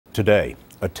Today,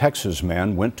 a Texas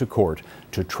man went to court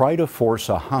to try to force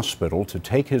a hospital to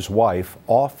take his wife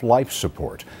off life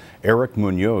support. Eric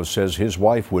Munoz says his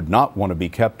wife would not want to be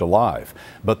kept alive,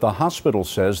 but the hospital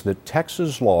says that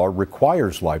Texas law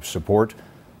requires life support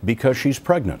because she's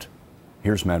pregnant.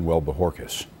 Here's Manuel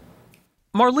Bojorquez.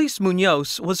 Marlise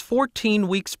Munoz was 14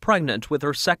 weeks pregnant with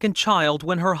her second child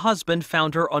when her husband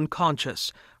found her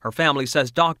unconscious. Her family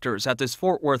says doctors at this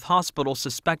Fort Worth hospital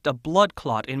suspect a blood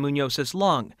clot in Munoz's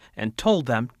lung and told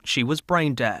them she was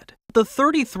brain dead. The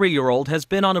 33-year-old has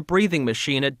been on a breathing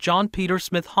machine at John Peter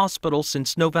Smith Hospital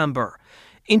since November.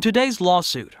 In today's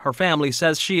lawsuit, her family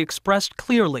says she expressed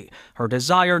clearly her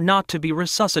desire not to be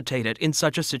resuscitated in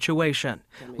such a situation.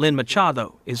 Lynn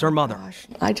Machado is her mother.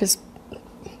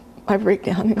 I break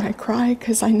down and I cry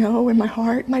because I know in my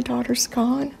heart my daughter's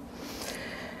gone.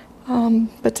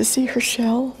 But to see her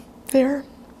shell there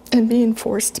and being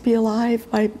forced to be alive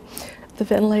by the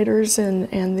ventilators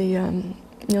and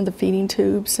the feeding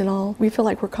tubes and all, we feel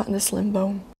like we're caught in this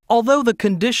limbo. Although the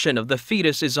condition of the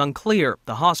fetus is unclear,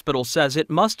 the hospital says it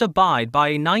must abide by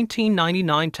a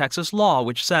 1999 Texas law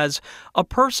which says a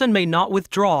person may not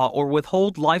withdraw or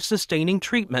withhold life-sustaining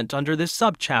treatment under this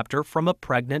subchapter from a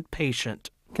pregnant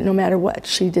patient. No matter what,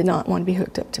 she did not want to be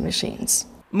hooked up to machines.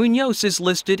 Munoz is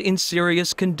listed in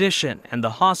serious condition, and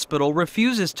the hospital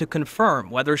refuses to confirm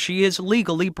whether she is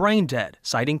legally brain dead,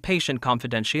 citing patient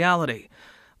confidentiality.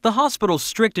 The hospital's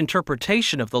strict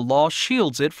interpretation of the law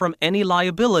shields it from any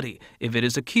liability if it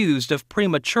is accused of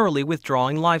prematurely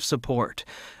withdrawing life support.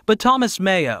 But Thomas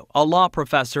Mayo, a law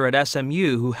professor at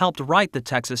SMU who helped write the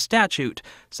Texas statute,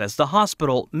 says the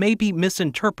hospital may be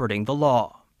misinterpreting the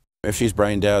law. If she's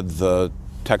brain dead, the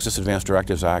Texas Advanced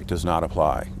Directives Act does not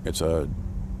apply. It's an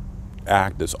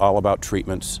act that's all about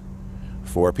treatments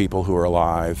for people who are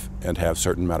alive and have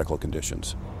certain medical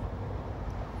conditions.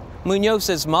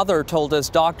 Munoz's mother told us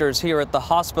doctors here at the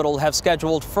hospital have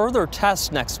scheduled further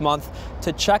tests next month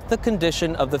to check the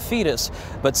condition of the fetus.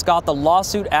 But Scott, the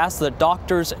lawsuit asks that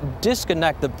doctors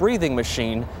disconnect the breathing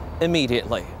machine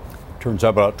immediately. Turns out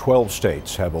about 12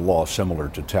 states have a law similar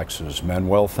to Texas.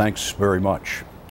 Manuel, thanks very much.